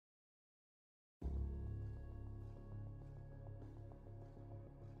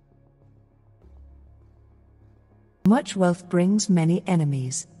Much wealth brings many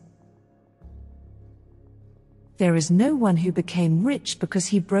enemies. There is no one who became rich because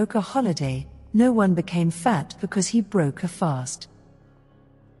he broke a holiday, no one became fat because he broke a fast.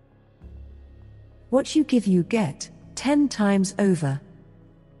 What you give you get, 10 times over.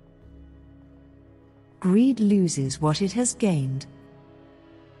 Greed loses what it has gained.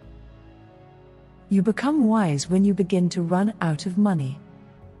 You become wise when you begin to run out of money.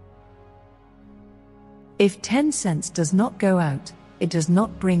 If 10 cents does not go out, it does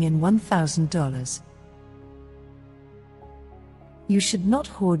not bring in $1,000. You should not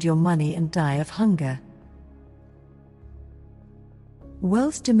hoard your money and die of hunger.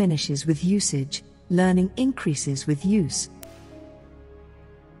 Wealth diminishes with usage, learning increases with use.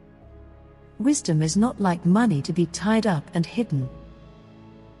 Wisdom is not like money to be tied up and hidden.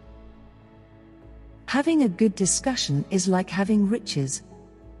 Having a good discussion is like having riches.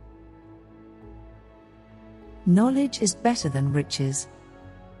 Knowledge is better than riches.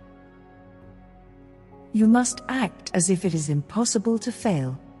 You must act as if it is impossible to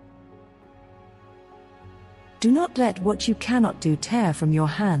fail. Do not let what you cannot do tear from your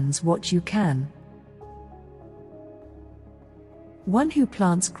hands what you can. One who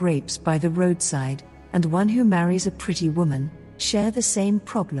plants grapes by the roadside, and one who marries a pretty woman, share the same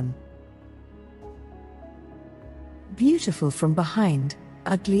problem. Beautiful from behind,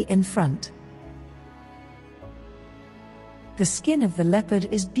 ugly in front. The skin of the leopard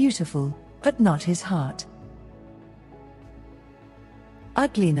is beautiful, but not his heart.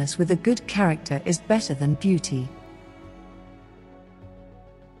 Ugliness with a good character is better than beauty.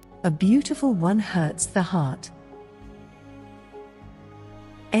 A beautiful one hurts the heart.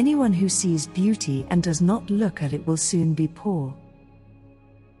 Anyone who sees beauty and does not look at it will soon be poor.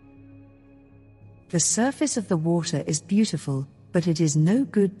 The surface of the water is beautiful, but it is no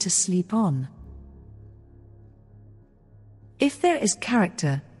good to sleep on. If there is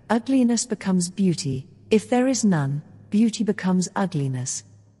character, ugliness becomes beauty. If there is none, beauty becomes ugliness.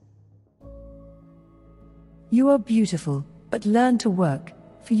 You are beautiful, but learn to work,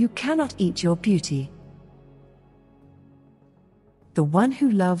 for you cannot eat your beauty. The one who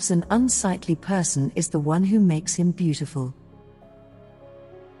loves an unsightly person is the one who makes him beautiful.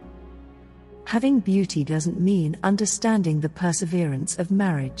 Having beauty doesn't mean understanding the perseverance of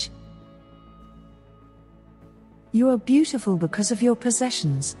marriage. You are beautiful because of your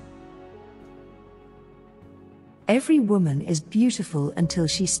possessions. Every woman is beautiful until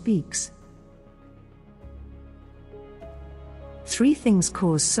she speaks. 3 things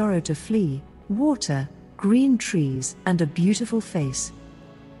cause sorrow to flee: water, green trees, and a beautiful face.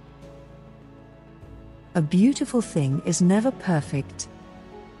 A beautiful thing is never perfect.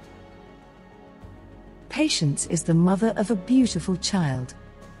 Patience is the mother of a beautiful child.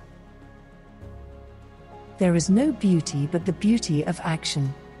 There is no beauty but the beauty of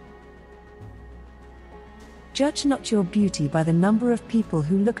action. Judge not your beauty by the number of people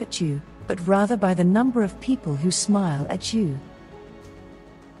who look at you, but rather by the number of people who smile at you.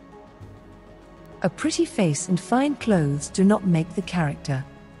 A pretty face and fine clothes do not make the character.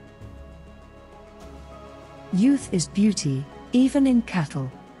 Youth is beauty, even in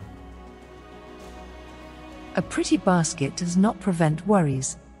cattle. A pretty basket does not prevent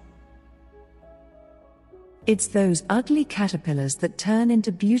worries. It's those ugly caterpillars that turn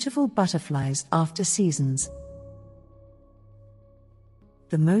into beautiful butterflies after seasons.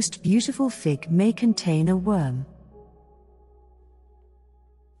 The most beautiful fig may contain a worm.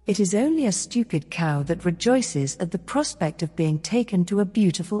 It is only a stupid cow that rejoices at the prospect of being taken to a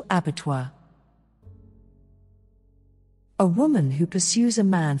beautiful abattoir. A woman who pursues a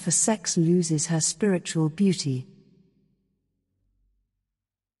man for sex loses her spiritual beauty.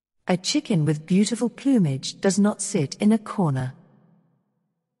 A chicken with beautiful plumage does not sit in a corner.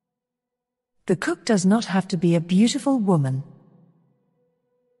 The cook does not have to be a beautiful woman.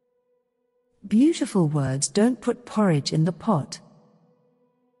 Beautiful words don't put porridge in the pot.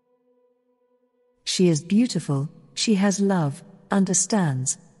 She is beautiful, she has love,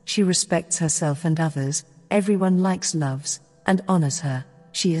 understands, she respects herself and others, everyone likes, loves, and honors her,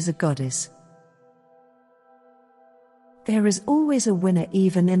 she is a goddess. There is always a winner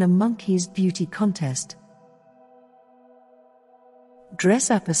even in a monkey's beauty contest. Dress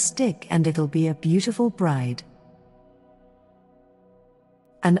up a stick and it'll be a beautiful bride.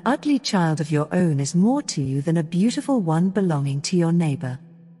 An ugly child of your own is more to you than a beautiful one belonging to your neighbor.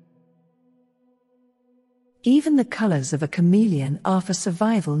 Even the colors of a chameleon are for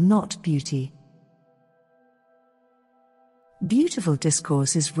survival, not beauty. Beautiful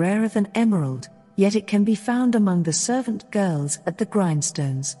discourse is rarer than emerald, yet it can be found among the servant girls at the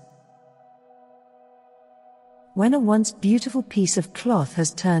grindstones. When a once beautiful piece of cloth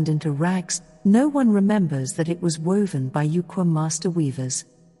has turned into rags, no one remembers that it was woven by Yuqua master weavers.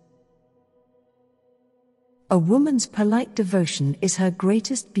 A woman's polite devotion is her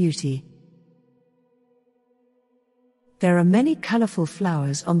greatest beauty. There are many colorful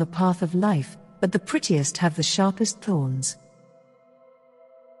flowers on the path of life, but the prettiest have the sharpest thorns.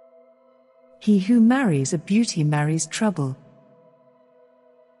 He who marries a beauty marries trouble.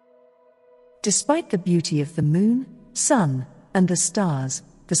 Despite the beauty of the moon, sun, and the stars,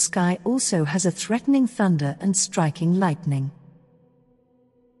 the sky also has a threatening thunder and striking lightning.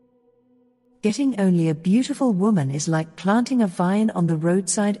 Getting only a beautiful woman is like planting a vine on the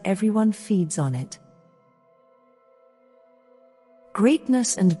roadside, everyone feeds on it.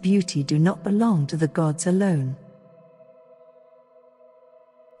 Greatness and beauty do not belong to the gods alone.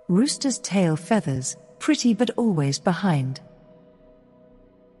 Rooster's tail feathers, pretty but always behind.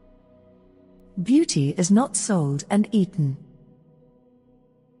 Beauty is not sold and eaten.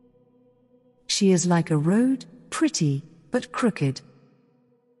 She is like a road, pretty, but crooked.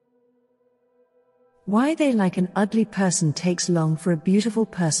 Why they like an ugly person takes long for a beautiful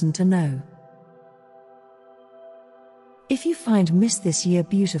person to know. If you find Miss this year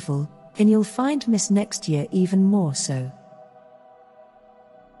beautiful, then you'll find Miss next year even more so.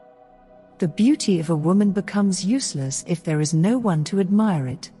 The beauty of a woman becomes useless if there is no one to admire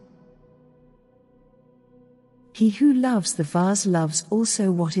it. He who loves the vase loves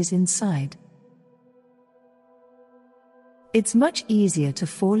also what is inside. It's much easier to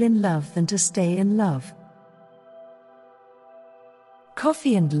fall in love than to stay in love.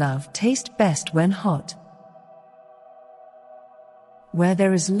 Coffee and love taste best when hot. Where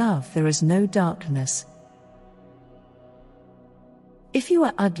there is love, there is no darkness. If you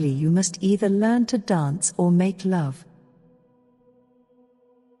are ugly, you must either learn to dance or make love.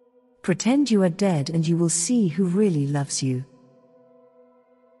 Pretend you are dead and you will see who really loves you.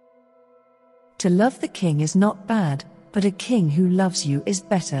 To love the king is not bad, but a king who loves you is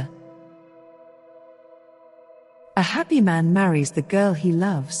better. A happy man marries the girl he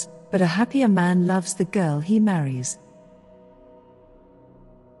loves, but a happier man loves the girl he marries.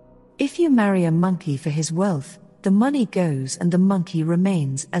 If you marry a monkey for his wealth, the money goes and the monkey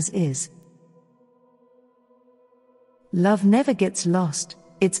remains as is. Love never gets lost,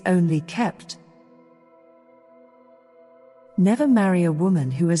 it's only kept. Never marry a woman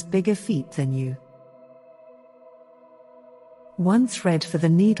who has bigger feet than you. One thread for the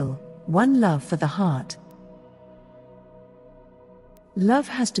needle, one love for the heart. Love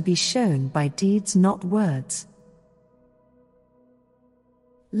has to be shown by deeds, not words.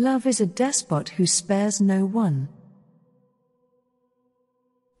 Love is a despot who spares no one.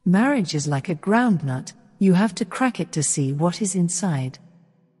 Marriage is like a groundnut, you have to crack it to see what is inside.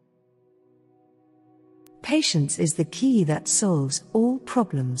 Patience is the key that solves all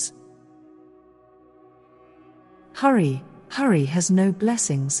problems. Hurry has no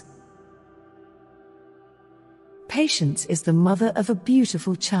blessings. Patience is the mother of a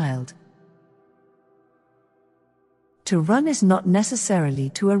beautiful child. To run is not necessarily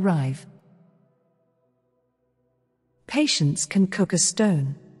to arrive. Patience can cook a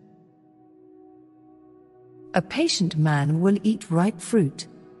stone. A patient man will eat ripe fruit.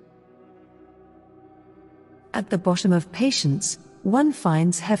 At the bottom of patience, one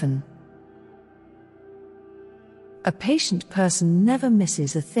finds heaven. A patient person never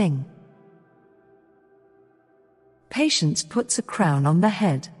misses a thing. Patience puts a crown on the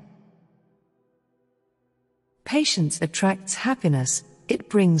head. Patience attracts happiness, it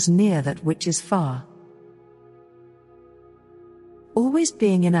brings near that which is far. Always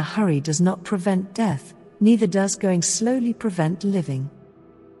being in a hurry does not prevent death, neither does going slowly prevent living.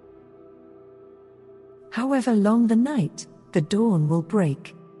 However long the night, the dawn will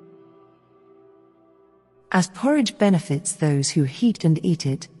break. As porridge benefits those who heat and eat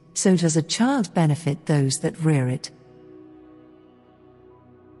it, so does a child benefit those that rear it.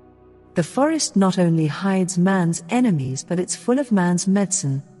 The forest not only hides man's enemies, but it's full of man's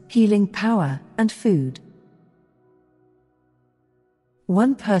medicine, healing power, and food.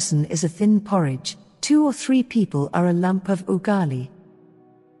 One person is a thin porridge, 2 or 3 people are a lump of ugali.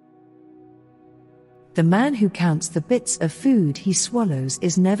 The man who counts the bits of food he swallows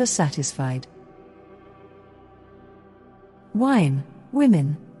is never satisfied. Wine,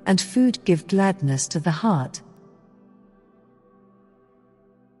 women, and food give gladness to the heart.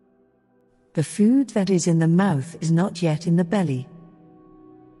 The food that is in the mouth is not yet in the belly.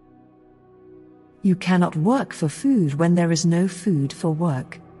 You cannot work for food when there is no food for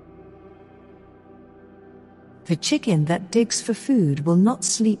work. The chicken that digs for food will not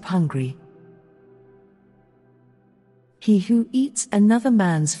sleep hungry. He who eats another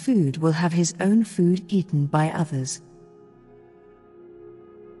man's food will have his own food eaten by others.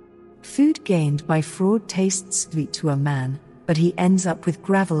 Food gained by fraud tastes sweet to a man, but he ends up with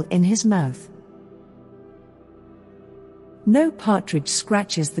gravel in his mouth. No partridge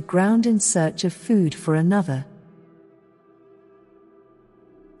scratches the ground in search of food for another.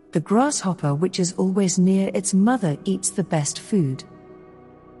 The grasshopper which is always near its mother eats the best food.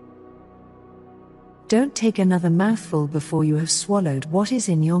 Don't take another mouthful before you have swallowed what is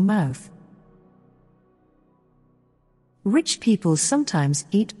in your mouth. Rich people sometimes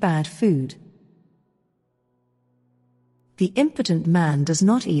eat bad food. The impotent man does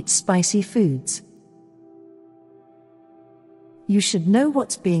not eat spicy foods. You should know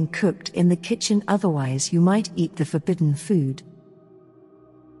what's being cooked in the kitchen, otherwise you might eat the forbidden food.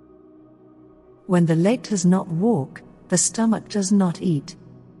 When the leg does not walk, the stomach does not eat.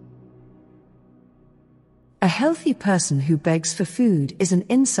 A healthy person who begs for food is an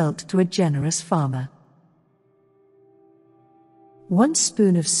insult to a generous farmer. One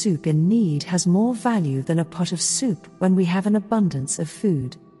spoon of soup in need has more value than a pot of soup when we have an abundance of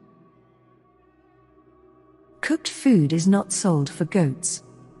food. Cooked food is not sold for goats.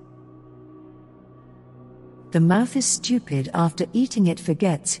 The mouth is stupid, after eating it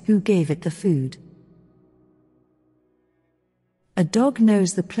forgets who gave it the food. A dog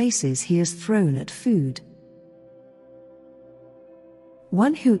knows the places he has thrown at food.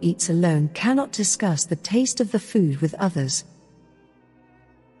 One who eats alone cannot discuss the taste of the food with others.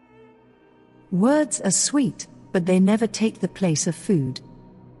 Words are sweet, but they never take the place of food.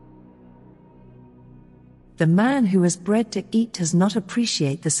 The man who has bread to eat does not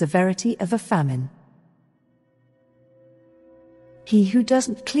appreciate the severity of a famine. He who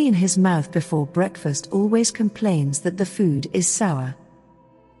doesn't clean his mouth before breakfast always complains that the food is sour.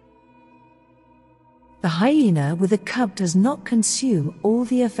 The hyena with a cub does not consume all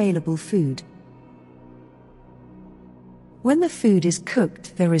the available food. When the food is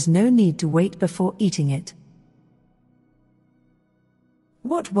cooked, there is no need to wait before eating it.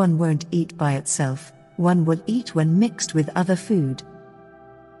 What one won't eat by itself, one will eat when mixed with other food.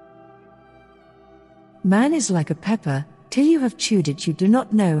 Man is like a pepper, till you have chewed it you do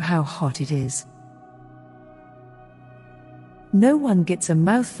not know how hot it is. No one gets a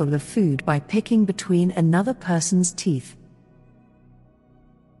mouthful of food by picking between another person's teeth.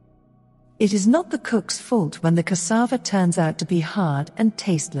 It is not the cook's fault when the cassava turns out to be hard and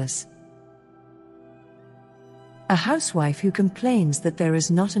tasteless. A housewife who complains that there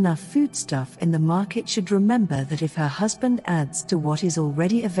is not enough foodstuff in the market should remember that if her husband adds to what is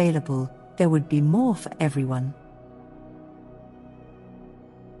already available, there would be more for everyone.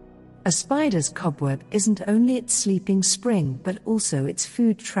 A spider's cobweb isn't only its sleeping spring but also its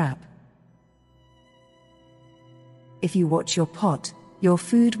food trap. If you watch your pot, your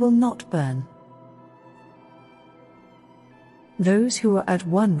food will not burn. Those who are at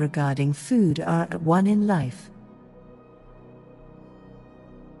one regarding food are at one in life.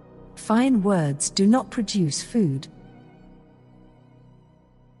 Fine words do not produce food.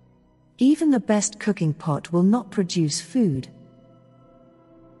 Even the best cooking pot will not produce food.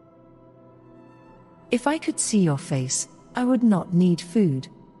 If I could see your face, I would not need food.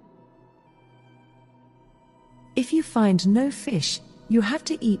 If you find no fish, you have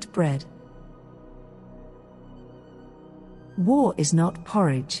to eat bread. War is not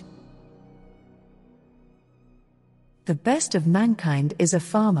porridge. The best of mankind is a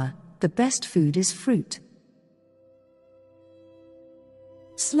farmer, the best food is fruit.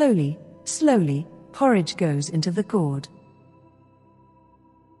 Slowly, slowly, porridge goes into the gourd.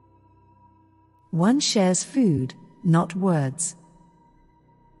 One shares food, not words.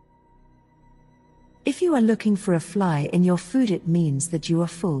 If you are looking for a fly in your food, it means that you are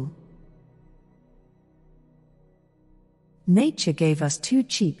full. Nature gave us two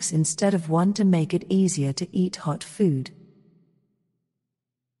cheeks instead of one to make it easier to eat hot food.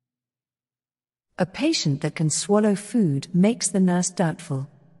 A patient that can swallow food makes the nurse doubtful.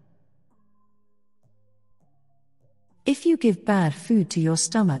 If you give bad food to your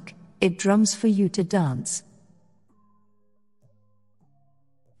stomach, it drums for you to dance.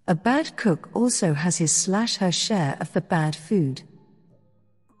 A bad cook also has his/her share of the bad food.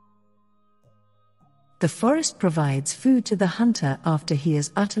 The forest provides food to the hunter after he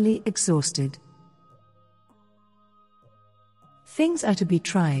is utterly exhausted. Things are to be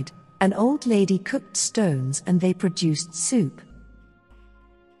tried. An old lady cooked stones and they produced soup.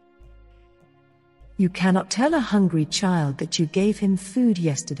 You cannot tell a hungry child that you gave him food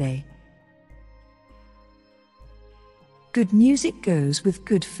yesterday. Good music goes with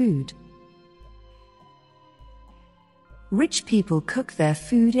good food. Rich people cook their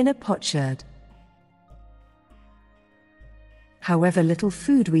food in a potsherd. However little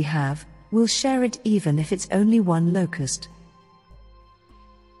food we have, we'll share it even if it's only one locust.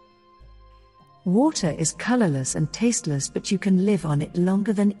 Water is colorless and tasteless, but you can live on it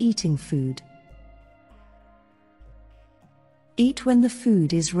longer than eating food. Eat when the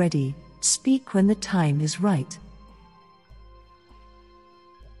food is ready, speak when the time is right.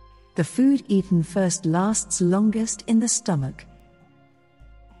 The food eaten first lasts longest in the stomach.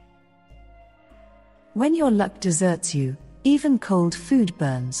 When your luck deserts you, even cold food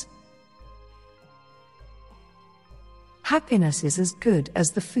burns. Happiness is as good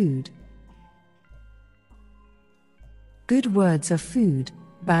as the food. Good words are food,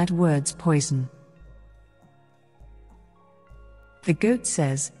 bad words poison. The goat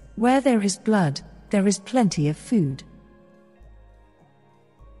says, "Where there is blood, there is plenty of food."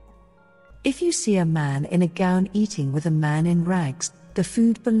 If you see a man in a gown eating with a man in rags, the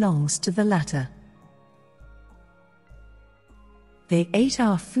food belongs to the latter. They ate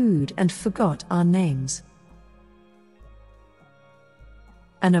our food and forgot our names.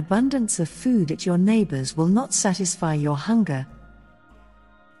 An abundance of food at your neighbor's will not satisfy your hunger.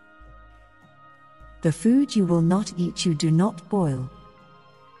 The food you will not eat you do not boil.